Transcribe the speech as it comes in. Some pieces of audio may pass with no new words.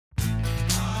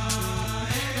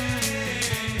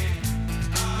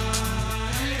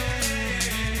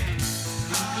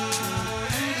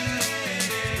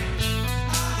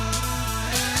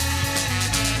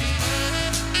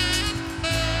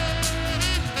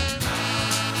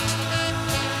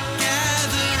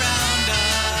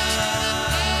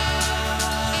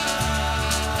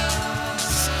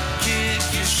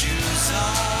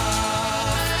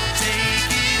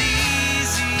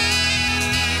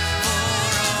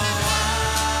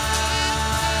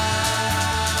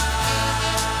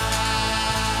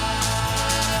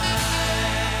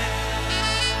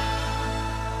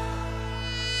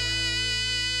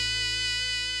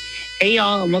Hey,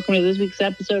 y'all, and welcome to this week's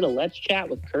episode of Let's Chat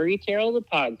with Curry Terrell, the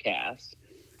podcast.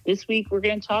 This week, we're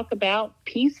going to talk about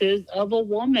Pieces of a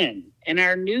Woman and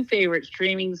our new favorite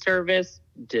streaming service,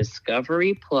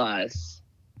 Discovery Plus.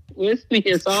 With me,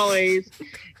 as always,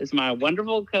 is my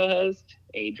wonderful co-host,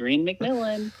 Adrian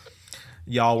McMillan.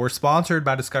 Y'all, we're sponsored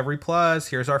by Discovery Plus.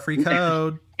 Here's our free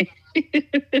code.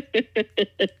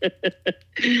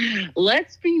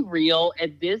 Let's be real.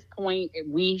 At this point,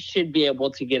 we should be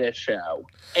able to get a show.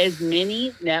 As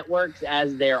many networks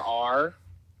as there are.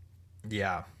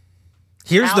 Yeah.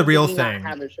 Here's the real thing.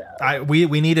 Have a show?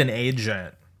 We need an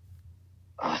agent.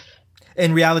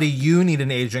 In reality, you need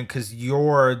an agent because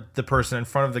you're the person in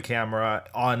front of the camera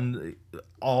on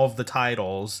all of the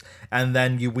titles, and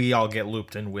then we all get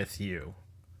looped in with you.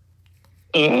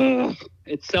 Ugh,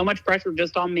 it's so much pressure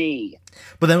just on me.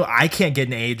 But then I can't get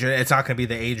an agent. It's not going to be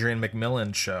the Adrian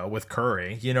McMillan show with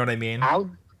Curry. You know what I mean?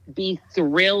 I'll be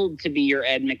thrilled to be your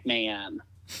Ed McMahon.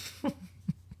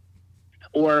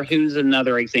 Or who's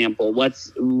another example?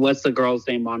 What's the girl's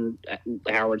name on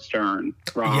Howard Stern?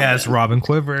 Robin. Yes, Robin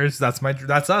Quivers.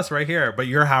 That's us right here. But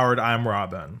you're Howard. I'm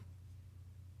Robin.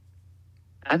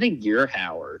 I think you're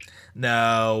Howard.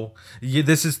 No,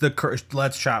 this is the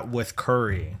Let's Chat with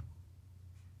Curry.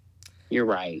 You're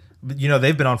right. You know,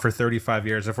 they've been on for 35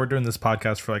 years. If we're doing this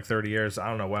podcast for like 30 years, I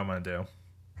don't know what I'm going to do.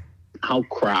 I'll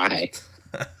cry.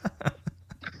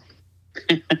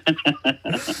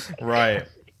 Right.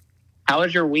 How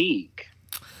was your week?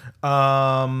 It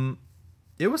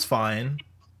was fine.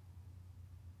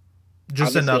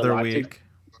 Just Obviously another week.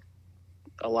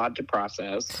 A lot to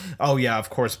process. Oh, yeah, of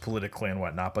course, politically and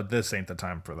whatnot, but this ain't the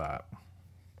time for that.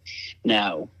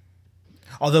 No.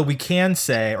 Although we can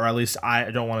say, or at least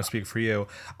I don't want to speak for you,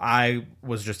 I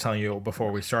was just telling you before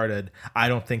we started, I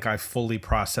don't think I fully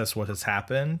processed what has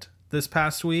happened this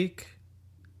past week.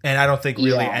 And I don't think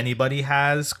really anybody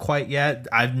has quite yet.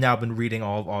 I've now been reading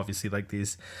obviously like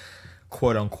these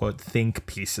quote unquote think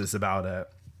pieces about it.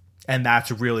 And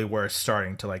that's really where it's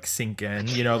starting to like sink in,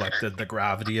 you know, like the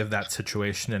gravity of that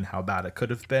situation and how bad it could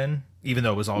have been, even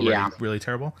though it was already really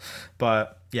terrible.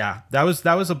 But yeah, that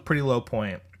was a pretty low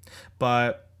point.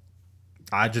 But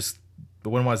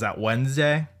when was that?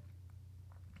 Wednesday?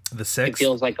 The 6th? It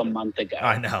feels like a month ago.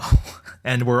 I know.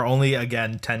 And we're only,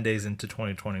 again, 10 days into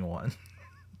 2021.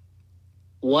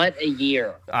 What a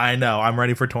year. I know. I'm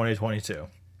ready for 2022.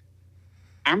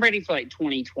 I'm ready for like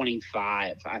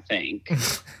 2025, I think.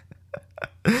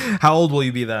 How old will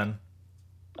you be then?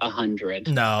 100.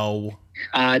 No.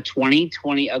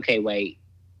 2020. Okay, wait.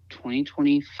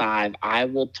 2025. I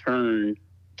will turn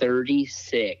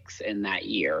 36 in that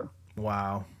year.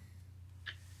 Wow.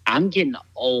 I'm getting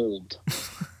old.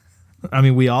 I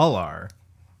mean, we all are.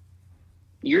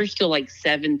 You're still like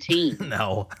 17.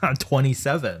 No, I'm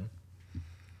 27.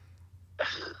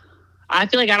 I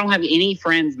feel like I don't have any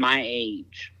friends my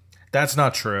age. That's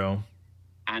not true.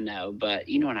 I know, but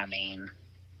you know what I mean.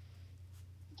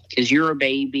 Because you're a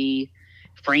baby.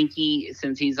 Frankie,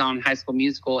 since he's on High School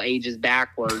Musical, ages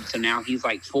backwards, so now he's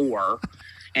like 4.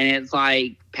 And it's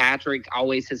like Patrick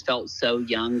always has felt so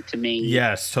young to me.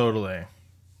 Yes, totally.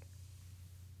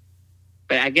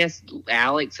 But I guess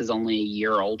Alex is only a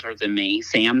year older than me.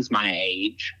 Sam's my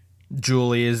age.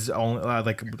 Julie is only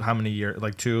like how many years?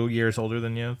 Like 2 years older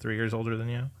than you? 3 years older than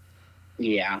you?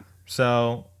 Yeah.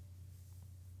 So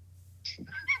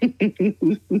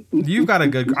you've got a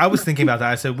good. I was thinking about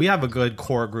that. I said we have a good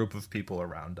core group of people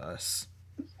around us.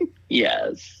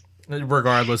 Yes.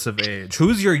 Regardless of age.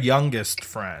 Who's your youngest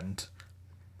friend?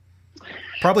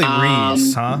 Probably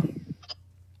Reese, huh?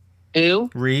 Who?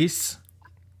 Reese?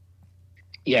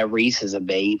 Yeah, Reese is a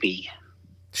baby.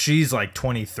 She's like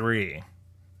 23.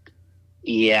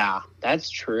 Yeah, that's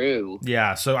true.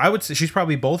 Yeah, so I would say she's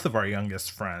probably both of our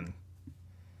youngest friend.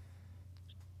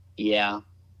 Yeah.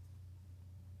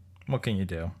 What can you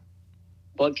do?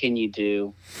 What can you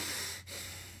do?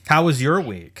 How was your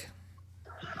week?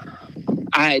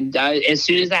 I as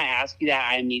soon as I asked you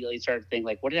that, I immediately started to think,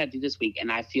 like, what did I do this week?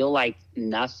 And I feel like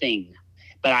nothing.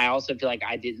 But I also feel like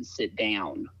I didn't sit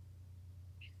down.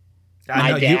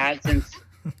 My dad, since...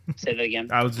 Say that again.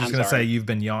 I was just going to say you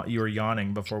were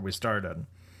yawning before we started.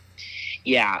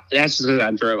 Yeah, that's just because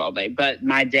I drove all day. But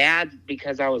my dad,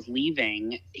 because I was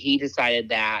leaving, he decided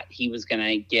that he was going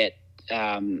to get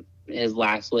his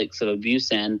last licks of abuse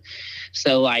in.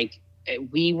 So, like,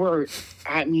 we were,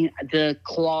 I mean, the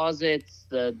closets,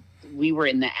 we were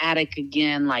in the attic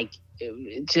again. Like,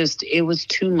 it was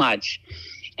too much.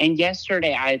 And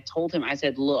yesterday I told him, I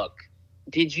said, look,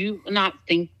 did you not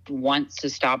think once to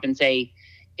stop and say,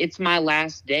 it's my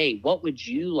last day. What would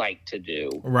you like to do?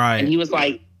 Right. And he was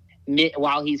like,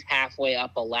 while he's halfway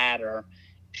up a ladder,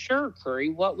 Sure, Curry.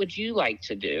 What would you like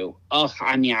to do? Oh,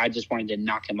 I mean, I just wanted to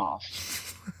knock him off.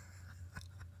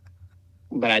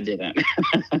 But I didn't.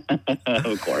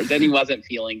 Of course. And he wasn't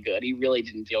feeling good. He really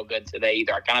didn't feel good today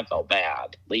either. I kind of felt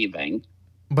bad leaving.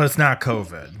 But it's not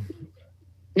COVID.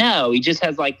 No, he just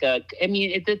has like a. I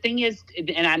mean, the thing is,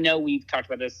 and I know we've talked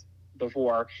about this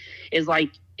before, is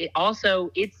like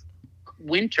it's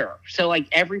winter, so like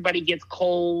everybody gets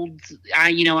colds.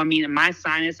 I mean, my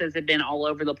sinuses have been all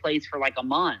over the place for like a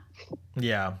month.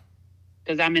 Yeah,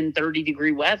 because I'm in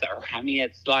 30-degree weather. I mean,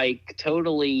 it's like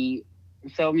totally.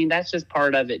 So I mean, that's just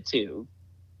part of it too.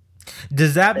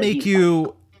 Does that make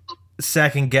you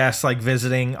second guess like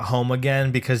visiting home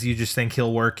again because you just think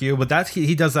he'll work you? But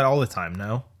he does that all the time,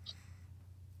 no?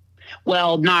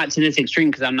 Well, not to this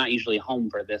extreme because I'm not usually home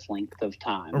for this length of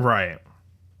time. Right.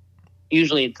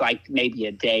 Usually it's like maybe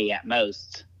a day at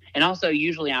most. And also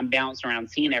usually I'm bouncing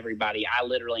around seeing everybody. I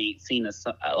literally ain't seen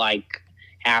like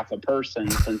half a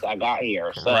person since I got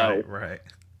here. So right.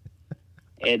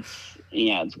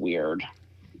 It's weird.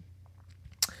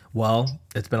 Well,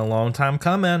 it's been a long time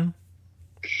coming.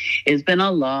 It's been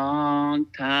a long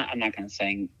time. I'm not going to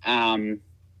sing. I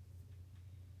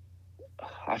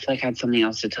feel like I had something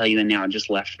else to tell you, and now it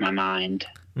just left my mind.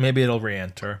 Maybe it'll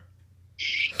re-enter.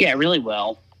 Yeah, it really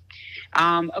will.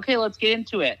 Okay, let's get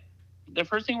into it. The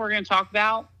first thing we're going to talk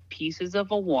about, Pieces of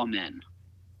a Woman.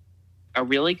 A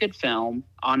really good film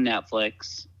on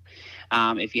Netflix.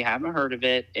 If you haven't heard of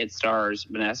it, it stars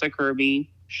Vanessa Kirby,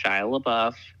 Shia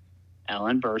LaBeouf,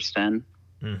 Ellen Burstyn.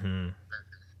 Mm-hmm.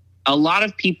 A lot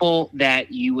of people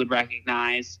that you would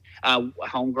recognize.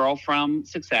 Homegirl from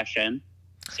Succession,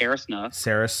 Sarah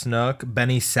Snook.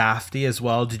 Benny Safdie as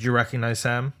well. Did you recognize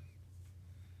him?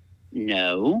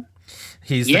 No.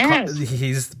 He's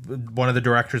one of the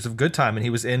directors of Good Time, and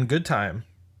he was in Good Time.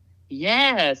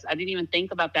 Yes, I didn't even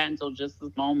think about that until just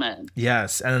this moment.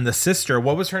 Yes, and then the sister,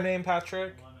 what was her name,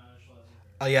 Patrick?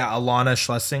 Oh yeah, Alana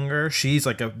Schlesinger. She's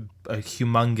like a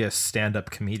humongous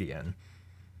stand-up comedian.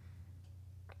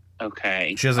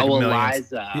 Okay. She has like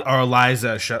Eliza. Or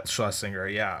Eliza Schlesinger,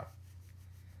 yeah.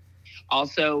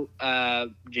 Also,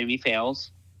 Jimmy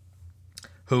Fails.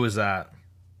 Who is that?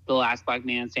 The Last Black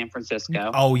Man in San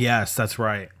Francisco. Oh yes, that's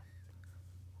right.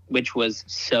 Which was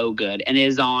so good, and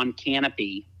is on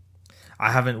Canopy.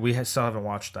 We still haven't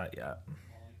watched that yet.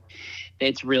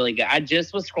 It's really good. I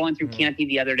just was scrolling through Canopy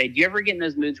the other day. Do you ever get in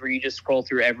those moods where you just scroll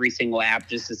through every single app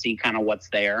just to see kind of what's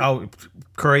there? Oh,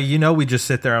 Curry, we just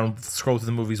sit there and scroll through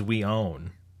the movies we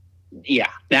own. Yeah,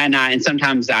 and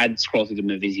sometimes I'd scroll through the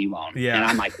movies you own. Yeah. And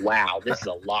I'm like, wow, this is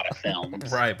a lot of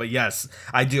films. Right, but yes,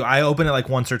 I do. I open it like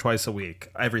once or twice a week.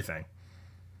 Everything.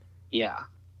 Yeah,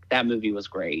 that movie was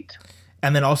great.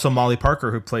 And then also Molly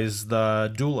Parker, who plays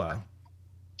the doula.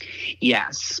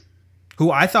 Yes. Who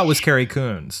I thought was Carrie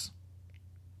Coons.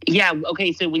 Yeah,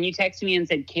 okay, so when you texted me and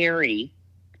said Carrie,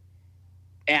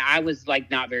 I was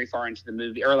like not very far into the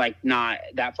movie, or like not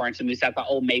that far into the movie, so I thought,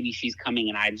 oh, maybe she's coming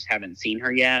and I just haven't seen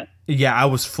her yet. Yeah, I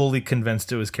was fully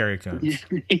convinced it was Carrie Coons.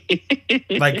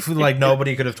 like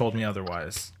nobody could have told me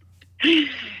otherwise.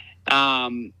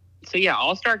 So yeah,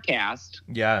 all-star cast.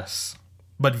 Yes.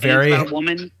 But very... It's about a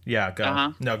woman... Yeah, go.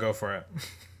 Uh-huh. No, go for it.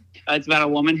 It's about a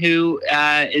woman who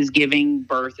is giving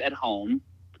birth at home,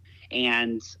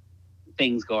 and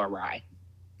things go awry.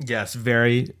 Yes,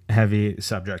 very heavy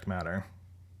subject matter.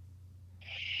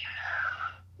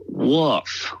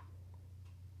 Woof.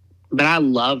 But I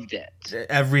loved it.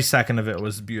 Every second of it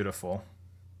was beautiful.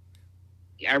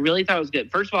 I really thought it was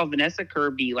good. First of all, Vanessa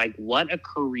Kirby, like, what a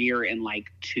career in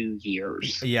like 2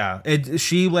 years. Yeah,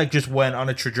 she like just went on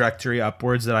a trajectory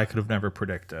upwards that I could have never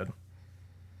predicted.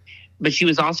 But she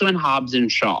was also in Hobbs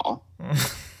and Shaw.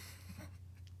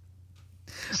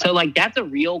 So like that's a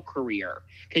real career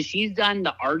because she's done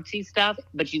the artsy stuff,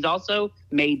 but she's also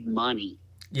made money.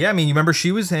 Yeah, I mean, you remember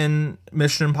she was in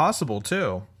Mission Impossible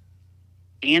too.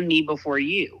 And Me Before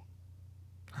You.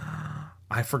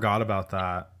 I forgot about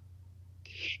that.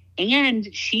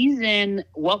 And she's in,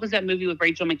 what was that movie with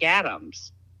Rachel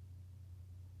McAdams?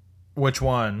 Which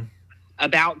one?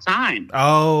 About Time.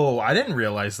 Oh, I didn't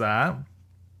realize that.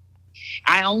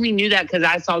 I only knew that because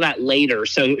I saw that later,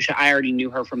 so I already knew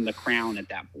her from The Crown at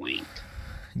that point.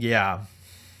 Yeah.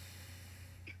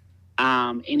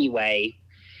 Anyway,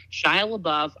 Shia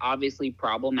LaBeouf, obviously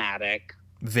problematic.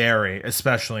 Very,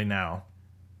 especially now.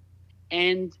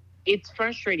 And it's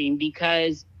frustrating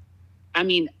because, I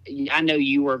mean, I know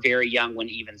you were very young when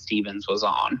Even Stevens was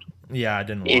on. Yeah, I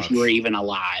didn't watch. If you were even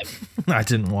alive. I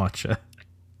didn't watch it.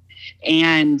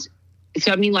 And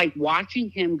so, I mean, like,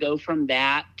 watching him go from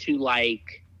that to,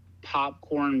 like,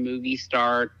 popcorn movie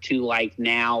star to, like,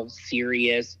 now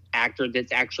serious actor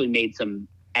that's actually made some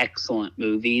excellent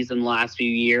movies in the last few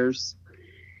years.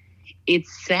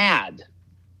 It's sad.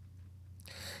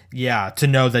 Yeah, to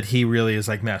know that he really is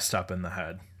like messed up in the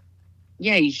head.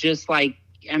 Yeah, he's just like,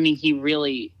 I mean, he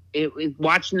really,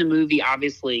 watching the movie,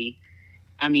 obviously,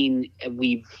 I mean,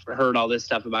 we've heard all this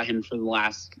stuff about him for the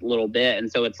last little bit.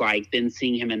 And so it's like, then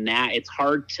seeing him in that, it's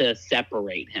hard to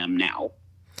separate him now.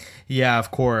 Yeah, of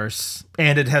course.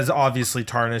 And it has obviously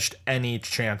tarnished any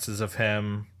chances of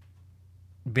him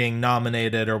being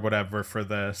nominated or whatever for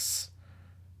this.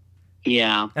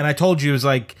 Yeah. And I told you, it was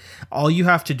like, all you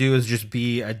have to do is just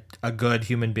be a good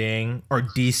human being, or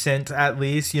decent at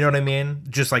least, you know what I mean?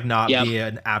 Just like not be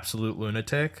an absolute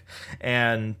lunatic,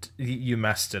 and you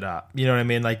messed it up. You know what I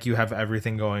mean? Like, you have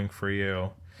everything going for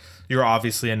you. You're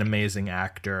obviously an amazing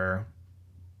actor.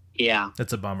 Yeah.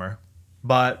 It's a bummer.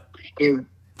 But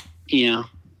yeah.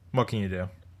 What can you do?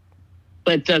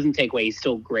 But it doesn't take away, he's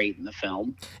still great in the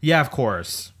film. Yeah, of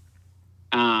course.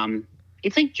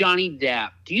 It's like Johnny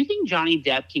Depp. Do you think Johnny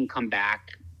Depp can come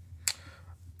back?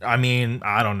 I mean,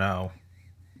 I don't know.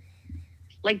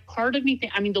 Like, part of me,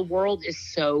 the world is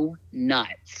so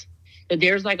nuts. But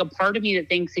there's like a part of me that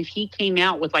thinks if he came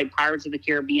out with like Pirates of the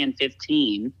Caribbean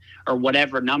 15 or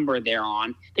whatever number they're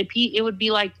on, that it would be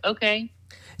like, okay.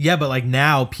 Yeah, but like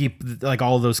now, people, like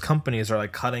all those companies are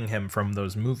like cutting him from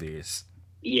those movies.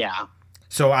 Yeah.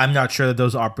 So I'm not sure that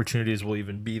those opportunities will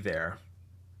even be there.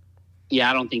 Yeah,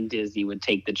 I don't think Disney would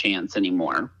take the chance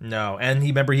anymore. No, and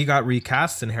he got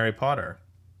recast in Harry Potter.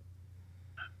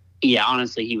 Yeah,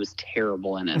 honestly, he was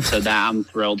terrible in it, so that I'm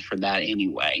thrilled for that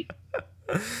anyway.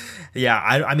 Yeah,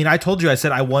 I mean, I told you, I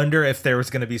said I wonder if there was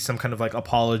going to be some kind of like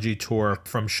apology tour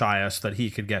from Shia so that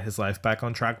he could get his life back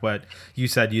on track, but you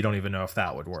said you don't even know if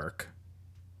that would work.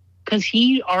 Because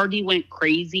he already went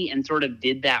crazy and sort of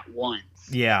did that once.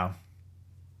 Yeah.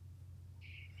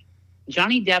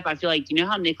 Johnny Depp, I feel like, you know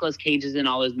how Nicolas Cage is in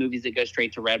all those movies that go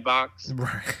straight to Redbox?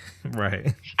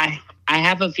 Right. I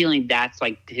have a feeling that's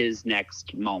like his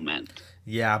next moment.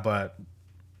 Yeah, but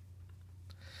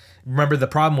remember the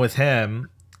problem with him,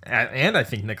 and I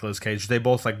think Nicolas Cage, they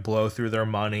both like blow through their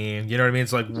money. You know what I mean?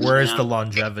 It's like, where's the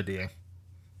longevity?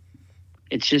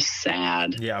 It's just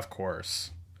sad. Yeah, of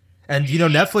course. And, you know,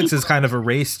 Netflix has kind of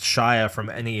erased Shia from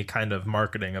any kind of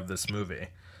marketing of this movie.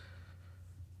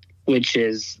 Which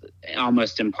is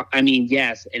almost I mean,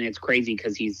 yes, and it's crazy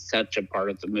because he's such a part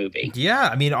of the movie. Yeah,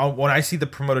 I mean, when I see the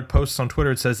promoted posts on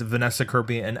Twitter, it says Vanessa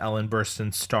Kirby and Ellen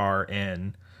Burstyn star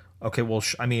in. Okay, well,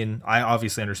 I mean, I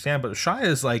obviously understand, but Shia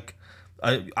is like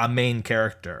a main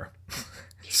character.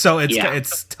 So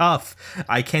it's tough.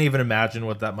 I can't even imagine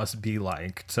what that must be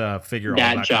like to figure all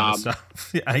that job. kind of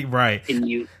stuff. Right.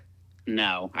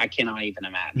 No, I cannot even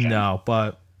imagine. No,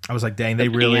 but I was like, dang, they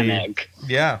really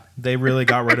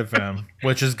got rid of him,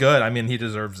 which is good. I mean, he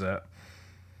deserves it.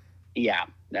 Yeah.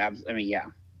 I mean, yeah.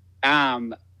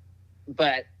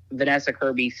 But Vanessa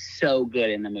Kirby's so good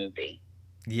in the movie.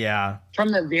 Yeah. From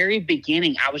the very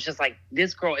beginning, I was just like,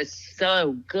 this girl is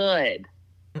so good.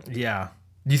 Yeah.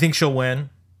 Do you think she'll win?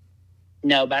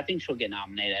 No, but I think she'll get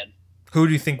nominated. Who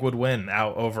do you think would win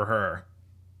out over her?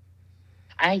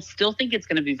 I still think it's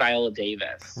going to be Viola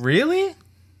Davis. Really?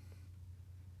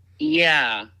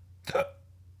 Yeah.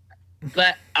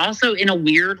 But also in a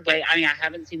weird way, I mean, I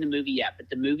haven't seen the movie yet, but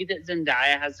the movie that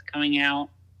Zendaya has coming out,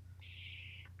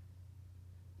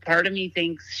 part of me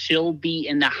thinks she'll be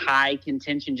in the high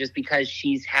contention just because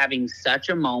she's having such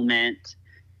a moment.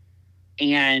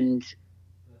 And,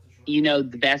 you know,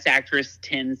 the Best Actress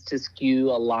tends to skew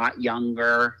a lot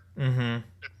younger. Mm-hmm.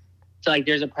 So, like,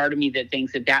 there's a part of me that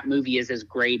thinks if that movie is as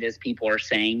great as people are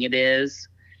saying it is,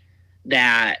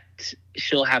 that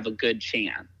she'll have a good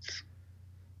chance.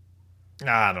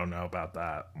 I don't know about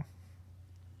that.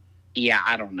 Yeah,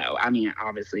 I don't know. I mean,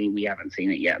 obviously we haven't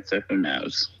seen it yet, so who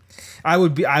knows? I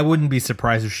wouldn't be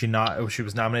surprised if she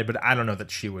was nominated, but I don't know that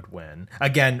she would win.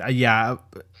 Again, yeah,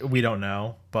 we don't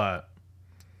know, but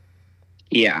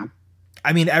yeah.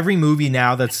 I mean, every movie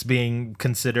now that's being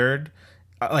considered,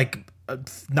 like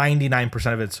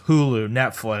 99% of it's Hulu,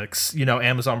 Netflix, you know,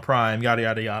 Amazon Prime, yada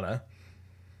yada yada.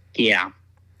 Yeah.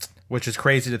 Which is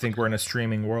crazy to think we're in a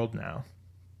streaming world now.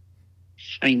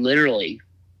 I mean, literally.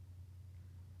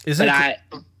 Say that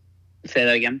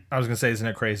again. I was going to say, isn't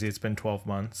it crazy? It's been 12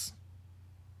 months.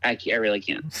 I really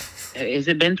can't. Has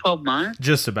it been 12 months?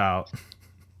 Just about.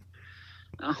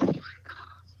 Oh,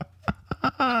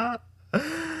 my God.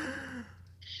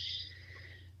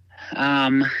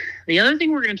 The other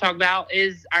thing we're going to talk about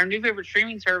is our new favorite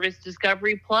streaming service,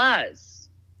 Discovery Plus.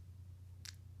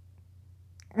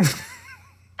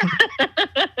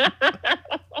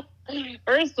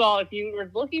 First of all, if you were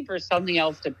looking for something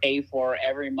else to pay for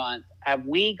every month, have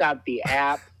we got the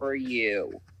app for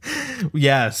you?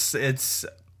 Yes, it's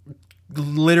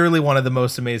literally one of the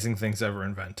most amazing things ever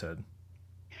invented.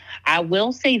 I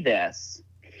will say this.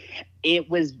 It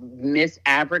was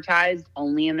misadvertised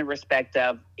only in the respect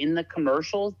of, in the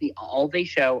commercials, all they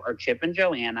show are Chip and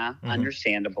Joanna,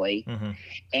 understandably,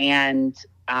 and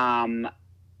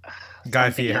Guy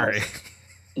Fieri.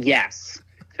 Yes,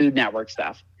 Food Network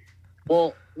stuff.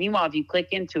 Well, meanwhile, if you click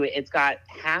into it, it's got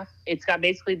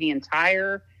basically the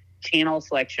entire channel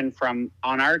selection from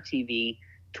on our TV,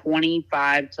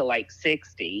 25 to like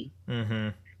 60.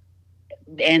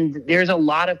 And there's a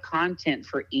lot of content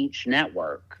for each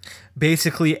network.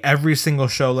 Basically every single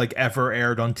show like ever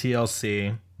aired on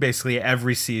TLC, basically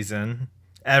every season,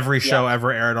 every show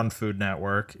ever aired on Food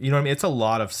Network. You know what I mean? It's a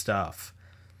lot of stuff.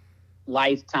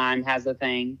 Lifetime has a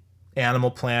thing.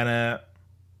 Animal Planet.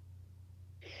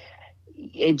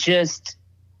 It just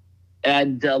the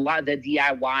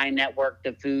DIY network,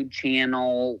 the Food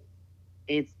Channel.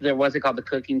 What's it called? The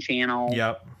Cooking Channel.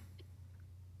 Yep.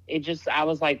 I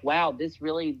was like, wow, this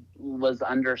really was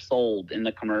undersold in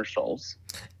the commercials.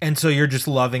 And so you're just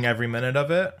loving every minute of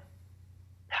it?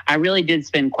 I really did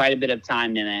spend quite a bit of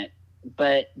time in it,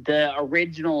 but the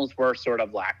originals were sort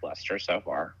of lackluster so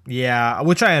far. Yeah,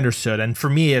 which I understood. And for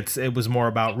me, it was more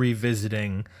about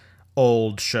revisiting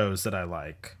old shows that I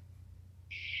like.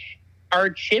 Are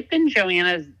Chip and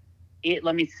Joanna's...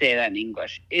 let me say that in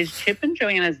English. Is Chip and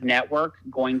Joanna's network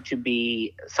going to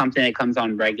be something that comes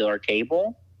on regular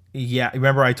cable? Yeah,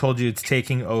 remember I told you it's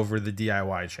taking over the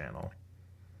DIY channel.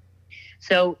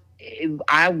 So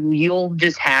you'll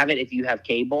just have it if you have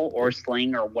cable or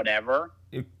Sling or whatever.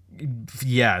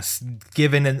 Yes,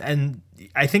 given and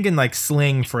I think in like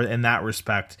Sling in that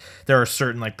respect, there are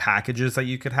certain like packages that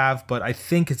you could have, but I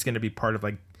think it's going to be part of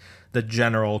like the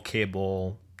general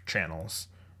cable channels.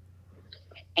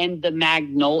 And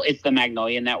it's the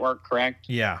Magnolia Network, correct?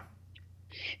 Yeah.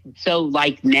 So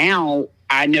like now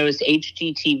I noticed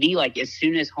HGTV, like as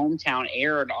soon as Hometown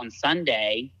aired on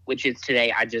Sunday, which is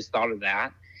today, I just thought of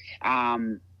that.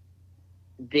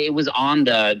 It was on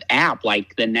the app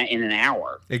like in an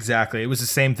hour. Exactly. It was the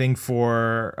same thing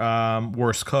for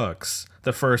Worst Cooks.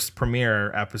 The first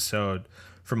premiere episode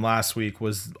from last week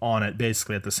was on it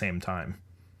basically at the same time.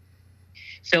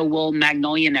 So will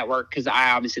Magnolia Network, because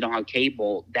I obviously don't have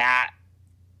cable,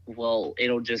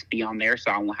 it'll just be on there,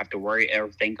 so I won't have to worry or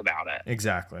think about it.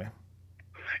 Exactly.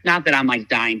 Not that I'm like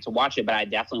dying to watch it, but I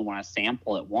definitely want to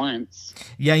sample it once.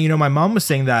 Yeah, my mom was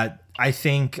saying that I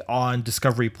think on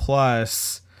Discovery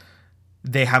Plus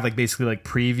they have like basically like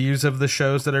previews of the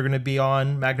shows that are going to be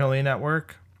on Magnolia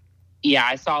Network. Yeah,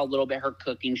 I saw a little bit her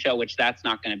cooking show, which that's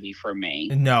not going to be for me.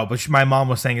 No, but my mom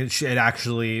was saying it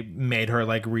actually made her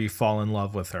like re-fall in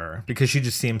love with her because she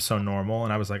just seems so normal,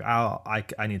 and I was like,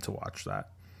 I need to watch that.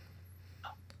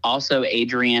 Also,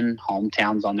 Adrian,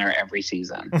 Hometown's on there every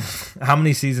season. How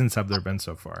many seasons have there been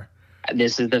so far?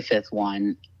 This is the 5th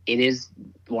one. It is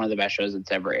one of the best shows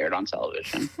that's ever aired on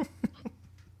television.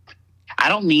 I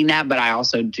don't mean that, but I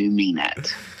also do mean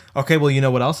it. Okay, well, you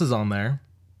know what else is on there?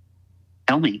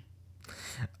 Tell me.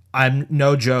 I'm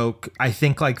no joke. I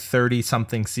think like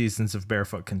 30-something seasons of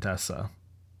Barefoot Contessa.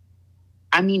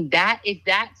 I mean, if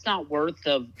that's not worth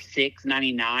of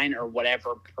 $6.99 or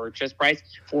whatever purchase price,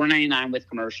 $4.99 with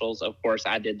commercials. Of course,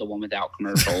 I did the one without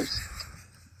commercials.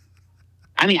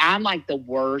 I mean, I'm like the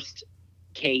worst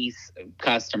case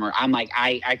customer. I'm like,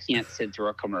 I can't sit through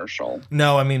a commercial.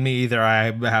 No, I mean, me either. I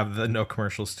have the no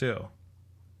commercials too.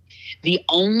 The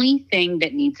only thing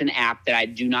that needs an app that I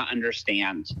do not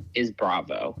understand is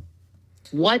Bravo.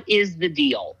 What is the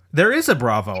deal? There is a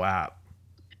Bravo app.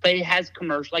 But it has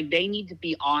commercial. Like, they need to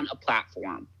be on a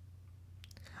platform.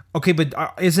 Okay, but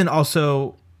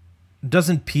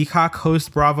doesn't Peacock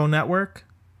host Bravo Network?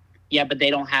 Yeah, but they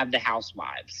don't have the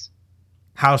Housewives.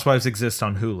 Housewives exist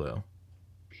on Hulu.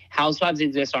 Housewives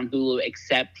exist on Hulu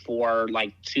except for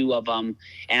like 2 of them,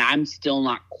 and I'm still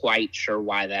not quite sure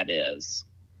why that is.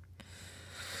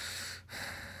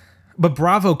 But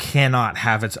Bravo cannot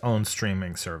have its own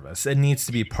streaming service. It needs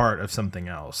to be part of something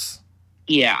else.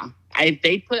 Yeah. If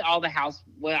they put all the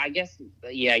I guess,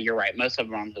 yeah, you're right. Most of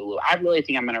them are on Hulu. I really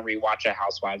think I'm going to rewatch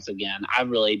Housewives again. I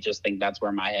really just think that's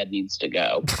where my head needs to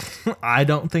go. I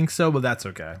don't think so, but that's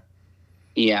okay.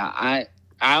 Yeah. I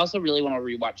also really want to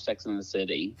rewatch Sex and the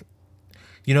City.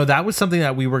 That was something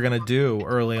that we were going to do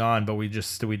early on, but we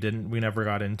never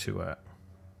got into it.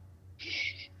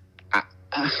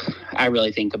 I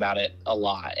really think about it a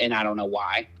lot, and I don't know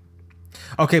why.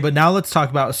 Okay, but now let's talk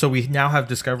about... So we now have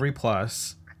Discovery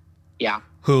Plus. Yeah.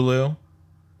 Hulu.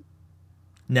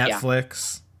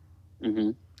 Netflix.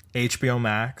 Mm-hmm. HBO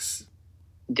Max,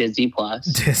 Disney Plus,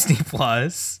 Disney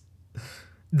Plus.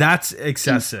 That's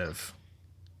excessive.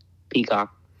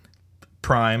 Peacock.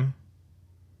 Prime.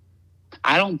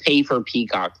 I don't pay for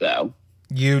Peacock though.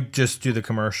 You just do the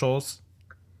commercials?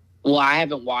 Well, I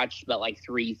haven't watched but like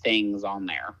 3 things on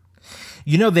there.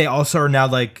 You know, they also are now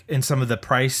like in some of the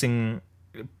pricing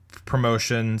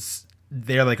promotions,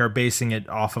 they're like are basing it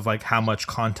off of like how much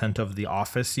content of The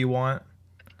Office you want.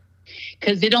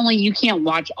 Because you can't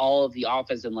watch all of The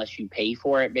Office unless you pay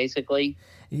for it, basically.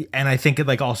 And I think it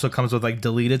like also comes with like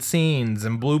deleted scenes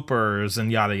and bloopers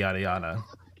and yada yada yada.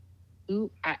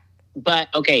 But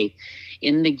okay,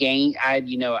 in the game,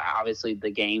 obviously the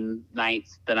game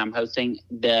nights that I'm hosting,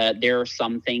 there are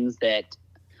some things that,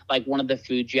 like one of the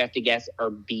foods you have to guess are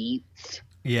beets.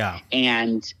 Yeah.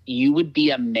 And you would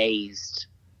be amazed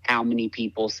how many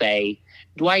people say,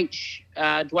 Dwight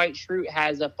Schrute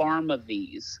has a farm of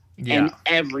these. Yeah. And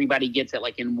everybody gets it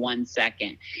like in 1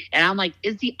 second. And I'm like,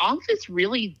 is The Office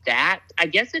really that? I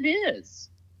guess it is.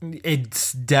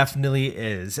 It definitely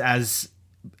is.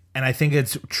 And I think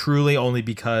it's truly only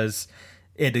because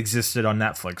it existed on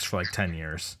Netflix for like 10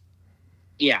 years.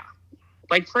 Yeah.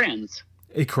 Like Friends.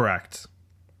 Correct.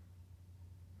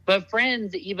 But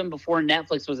Friends, even before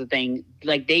Netflix was a thing,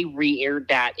 like they re-aired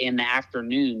that in the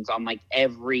afternoons on like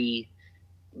every,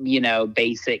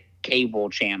 basic cable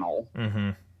channel. Mm-hmm.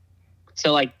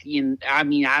 So like,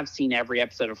 I've seen every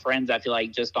episode of Friends, I feel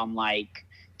like just on like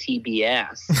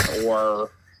TBS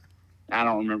or I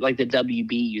don't remember, like the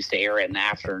WB used to air it in the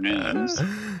afternoons.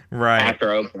 Right. After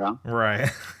Oprah. Right.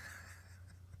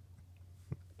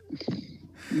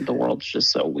 The world's just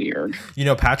so weird.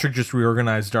 Patrick just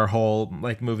reorganized our whole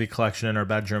like movie collection in our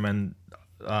bedroom, and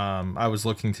I was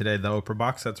looking today, the Oprah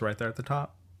box set's right there at the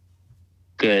top.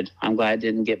 Good. I'm glad it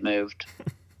didn't get moved.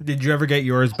 Did you ever get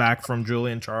yours back from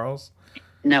Julie and Charles?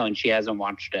 No, and she hasn't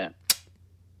watched it.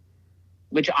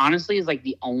 Which honestly is like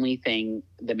the only thing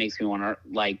that makes me want to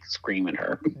like scream at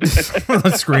her.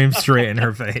 Scream straight in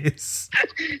her face.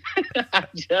 I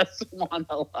just want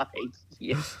to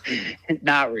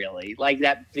not really. Like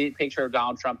that picture of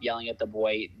Donald Trump yelling at the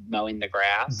boy mowing the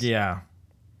grass. Yeah.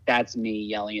 That's me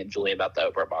yelling at Julie about the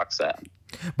Oprah box set.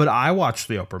 But I watched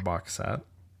the Oprah box set.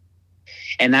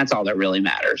 And that's all that really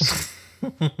matters.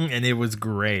 And it was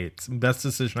great. Best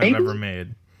decision I've ever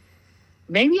made.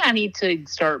 Maybe I need to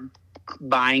start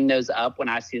buying those up when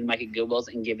I see them like at Goodwill's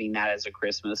and giving that as a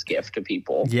Christmas gift to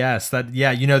people. Yes, that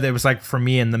was like for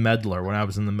me in the Meddler when I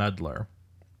was in the Meddler.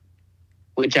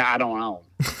 Which I don't know.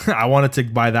 I wanted to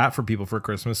buy that for people for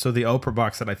Christmas. So the Oprah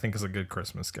box set I think is a good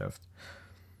Christmas gift.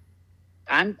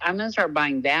 I'm gonna start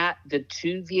buying that, the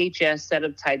 2 VHS set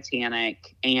of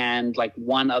Titanic, and like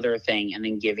one other thing, and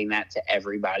then giving that to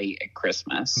everybody at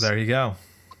Christmas. There you go.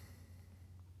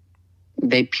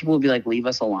 People will be like, leave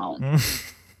us alone.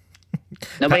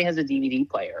 Nobody has a DVD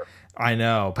player. I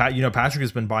know. Patrick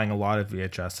has been buying a lot of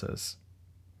VHSs.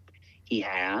 He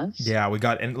has? Yeah, we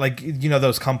got, and like,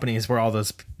 those companies where all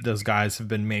those guys have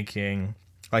been making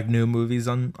like new movies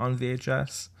on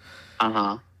VHS.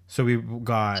 Uh-huh. So we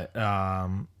got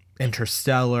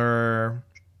Interstellar.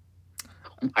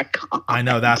 Oh my God. I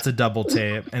know, that's a double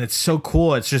tape, and it's so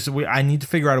cool. It's just I need to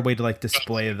figure out a way to like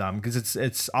display them, because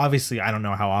it's obviously, I don't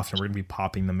know how often we're gonna be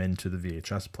popping them into the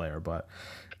VHS player, but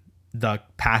the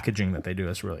packaging that they do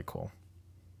is really cool.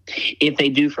 If they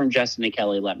do from Justin and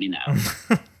Kelly, let me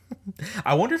know.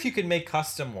 I wonder if you could make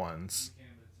custom ones.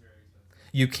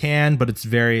 You can, but it's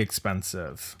very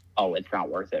expensive. Oh, it's not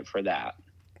worth it for that.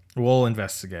 We'll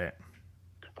investigate.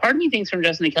 Part of me thinks From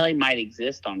Justin and Kelly might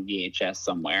exist on VHS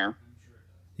somewhere.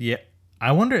 Yeah.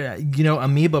 I wonder,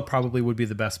 Amoeba probably would be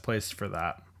the best place for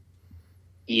that.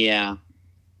 Yeah.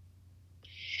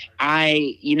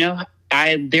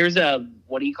 There's a,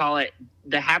 what do you call it?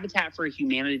 The Habitat for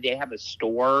Humanity, they have a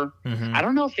store. Mm-hmm. I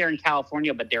don't know if they're in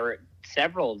California, but there are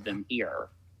several of them here.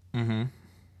 Mm-hmm.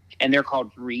 And they're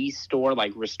called Restore,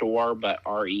 like restore, but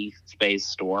RE space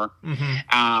store.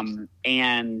 Mm-hmm.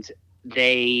 And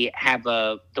they have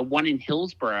the one in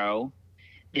Hillsboro,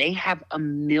 they have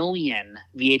 1 million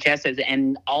VHSs.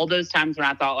 And all those times when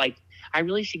I thought like, I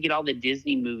really should get all the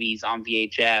Disney movies on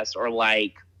VHS or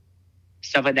like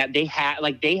stuff like that. They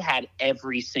had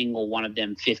every single one of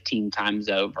them 15 times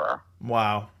over.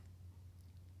 Wow.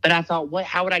 But I thought,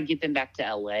 how would I get them back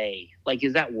to LA? Like,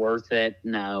 is that worth it?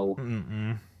 No.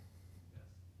 Mm-mm.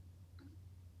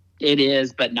 It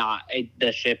is, but not.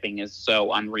 The shipping is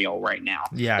so unreal right now.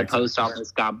 Yeah. The post office,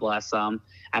 God bless them.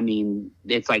 I mean,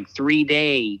 it's like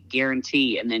 3-day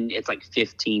guarantee, and then it's like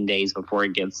 15 days before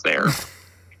it gets there.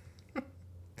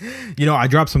 I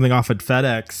dropped something off at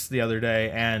FedEx the other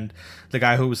day, and the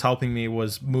guy who was helping me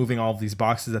was moving all of these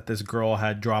boxes that this girl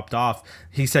had dropped off.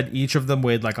 He said each of them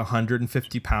weighed like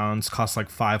 150 pounds, cost like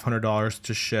 $500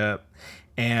 to ship.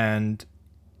 And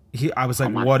I was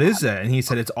like, what is it? And he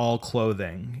said, it's all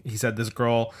clothing. He said, this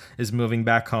girl is moving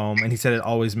back home. And he said, it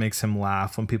always makes him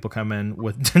laugh when people come in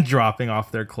with dropping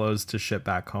off their clothes to ship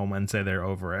back home and say they're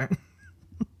over it.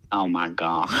 Oh my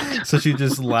God. So she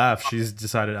just left. She's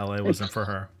decided LA wasn't for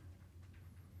her.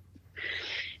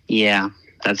 Yeah,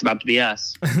 that's about to be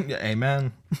us.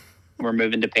 Amen. We're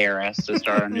moving to Paris to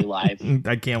start our new life.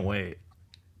 I can't wait.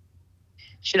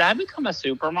 Should I become a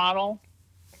supermodel?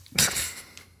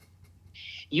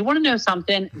 You want to know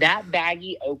something? That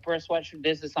baggy Oprah sweatshirt,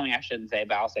 this is something I shouldn't say,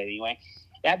 but I'll say it anyway.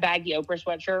 That baggy Oprah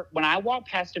sweatshirt, when I walk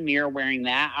past a mirror wearing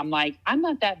that, I'm like, I'm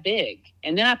not that big.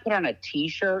 And then I put on a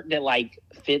t-shirt that like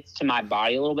fits to my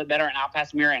body a little bit better, and I'll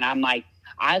pass the mirror and I'm like,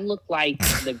 I look like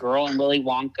the girl in Willy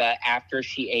Wonka after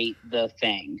she ate the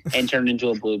thing and turned into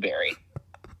a blueberry.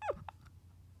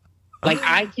 Like,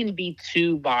 I can be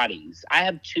two bodies. I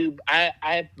have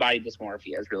body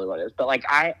dysmorphia is really what it is. But like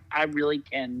I really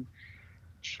can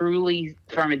truly,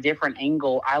 from a different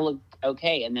angle, I look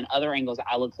okay. And then other angles,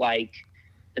 I look like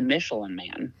the Michelin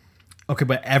Man. Okay,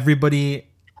 but everybody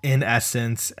in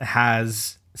essence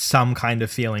has some kind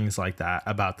of feelings like that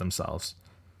about themselves.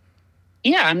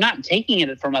 Yeah, I'm not taking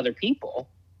it from other people.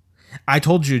 I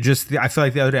told you I feel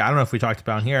like the other day, I don't know if we talked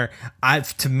about it here.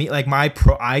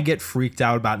 I get freaked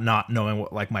out about not knowing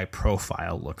what like my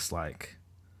profile looks like.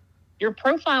 Your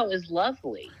profile is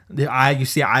lovely. You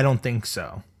see, I don't think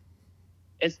so.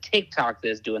 It's TikTok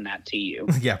that's doing that to you.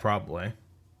 Yeah, probably.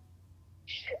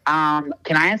 Can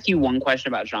I ask you one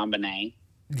question about JonBenet?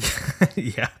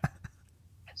 Yeah.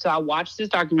 So I watched this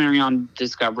documentary on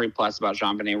Discovery Plus about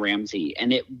JonBenet Ramsey,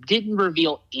 and it didn't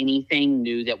reveal anything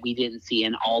new that we didn't see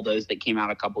in all those that came out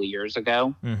a couple of years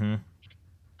ago. Mm-hmm.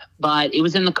 But it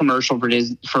was in the commercial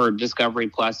for Discovery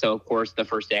Plus, so of course the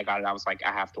first day I got it, I was like,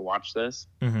 I have to watch this.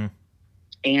 Mm-hmm.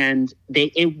 And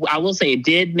I will say it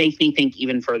did make me think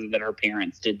even further that her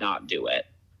parents did not do it.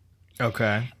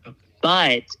 Okay.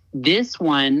 But this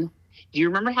one, do you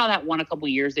remember how that one a couple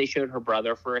of years they showed her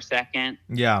brother for a second?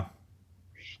 Yeah.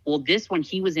 Well, this one,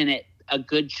 he was in it a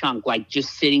good chunk, like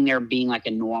just sitting there being like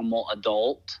a normal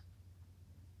adult.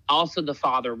 Also, the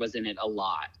father was in it a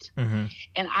lot. Mm-hmm.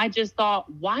 And I just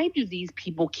thought, why do these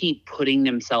people keep putting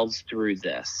themselves through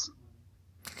this?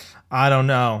 I don't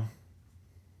know.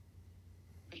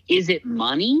 Is it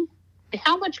money?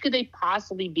 How much could they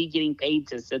possibly be getting paid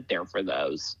to sit there for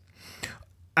those?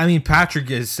 I mean, Patrick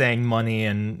is saying money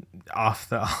and off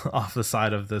the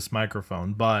side of this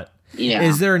microphone, but yeah.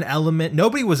 Is there an element?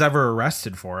 Nobody was ever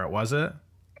arrested for it, was it?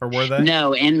 Or were they?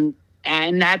 No, and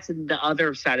that's the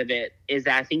other side of it is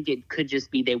that I think it could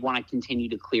just be they want to continue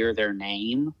to clear their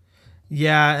name.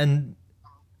 Yeah, and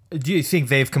do you think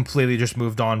they've completely just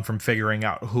moved on from figuring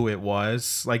out who it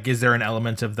was? Like, is there an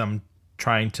element of them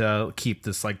trying to keep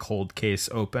this like cold case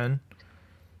open?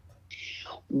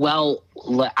 Well,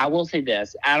 I will say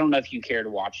this. I don't know if you care to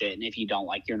watch it, and if you don't,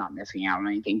 like, you're not missing out on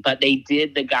anything. But they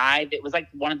did, the guy that was like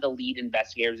one of the lead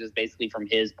investigators is basically from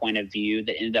his point of view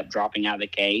that ended up dropping out of the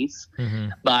case.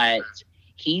 Mm-hmm. But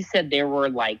he said there were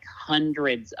like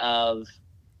hundreds of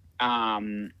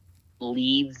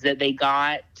leads that they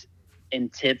got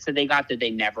and tips that they got that they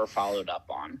never followed up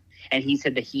on. And he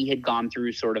said that he had gone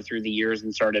through the years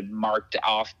and started marked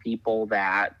off people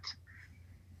that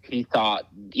he thought,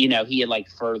 he had like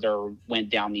further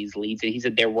went down these leads. And he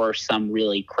said there were some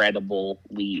really credible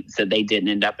leads that they didn't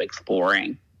end up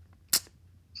exploring.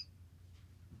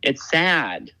 It's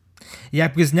sad. Yeah,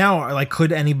 because now, like,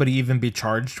 could anybody even be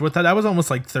charged with that? That was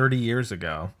almost like 30 years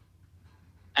ago.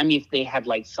 I mean, if they had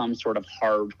like some sort of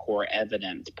hardcore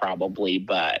evidence, probably,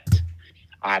 but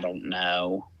I don't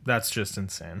know. That's just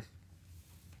insane.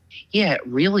 Yeah, it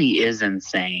really is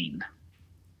insane.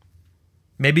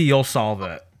 Maybe you'll solve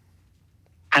it.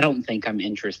 I don't think I'm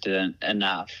interested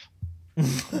enough.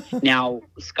 Now,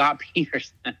 Scott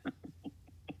Peterson.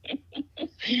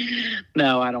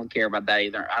 No, I don't care about that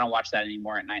either. I don't watch that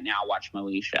anymore at night. Now I watch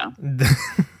Moesha.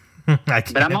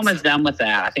 But I'm almost done with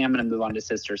that. I think I'm going to move on to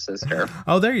Sister Sister.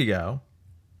 Oh, there you go.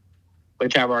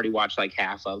 Which I've already watched like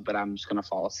half of, but I'm just going to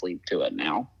fall asleep to it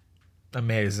now.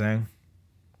 Amazing.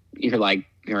 You're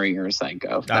a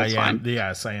psycho. That's fine.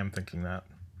 Yes, I am thinking that.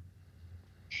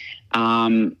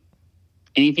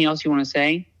 Anything else you want to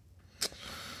say?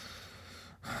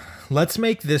 Let's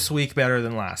make this week better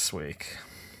than last week.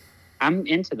 I'm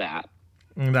into that.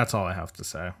 That's all I have to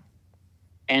say.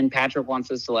 And Patrick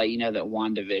wants us to let you know that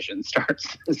WandaVision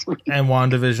starts this week. And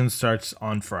WandaVision starts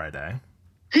on Friday.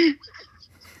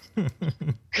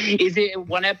 Is it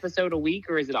one episode a week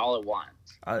or is it all at once?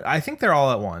 I think they're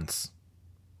all at once.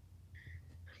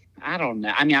 I don't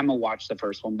know. I mean, I'm going to watch the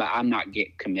first one, but I'm not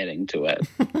committing to it.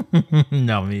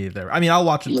 No, me either. I mean, I'll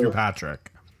watch it through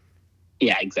Patrick.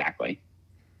 Yeah, exactly.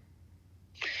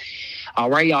 All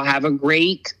right, y'all have a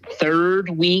great third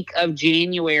week of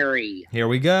January. Here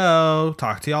we go.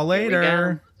 Talk to y'all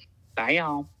later. Bye,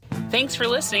 y'all. Thanks for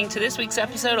listening to this week's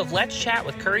episode of Let's Chat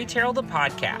with Curry Terrell, the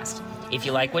podcast. If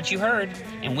you like what you heard,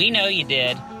 and we know you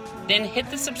did, then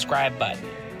hit the subscribe button.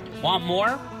 Want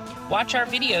more? Watch our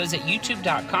videos at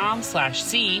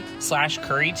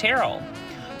youtube.com/c/Curry Terrell.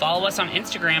 Follow us on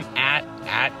Instagram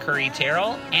at Curry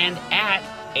Terrell and at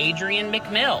Adrian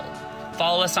McMill.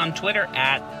 Follow us on Twitter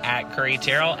at Curry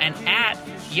Terrell and at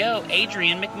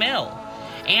Adrian McMill.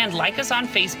 And like us on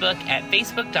Facebook at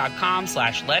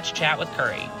facebook.com/Let's Chat with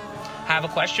Curry. Have a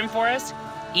question for us?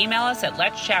 Email us at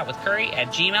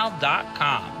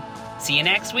letschatwithcurry@gmail.com. See you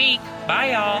next week.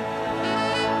 Bye, y'all.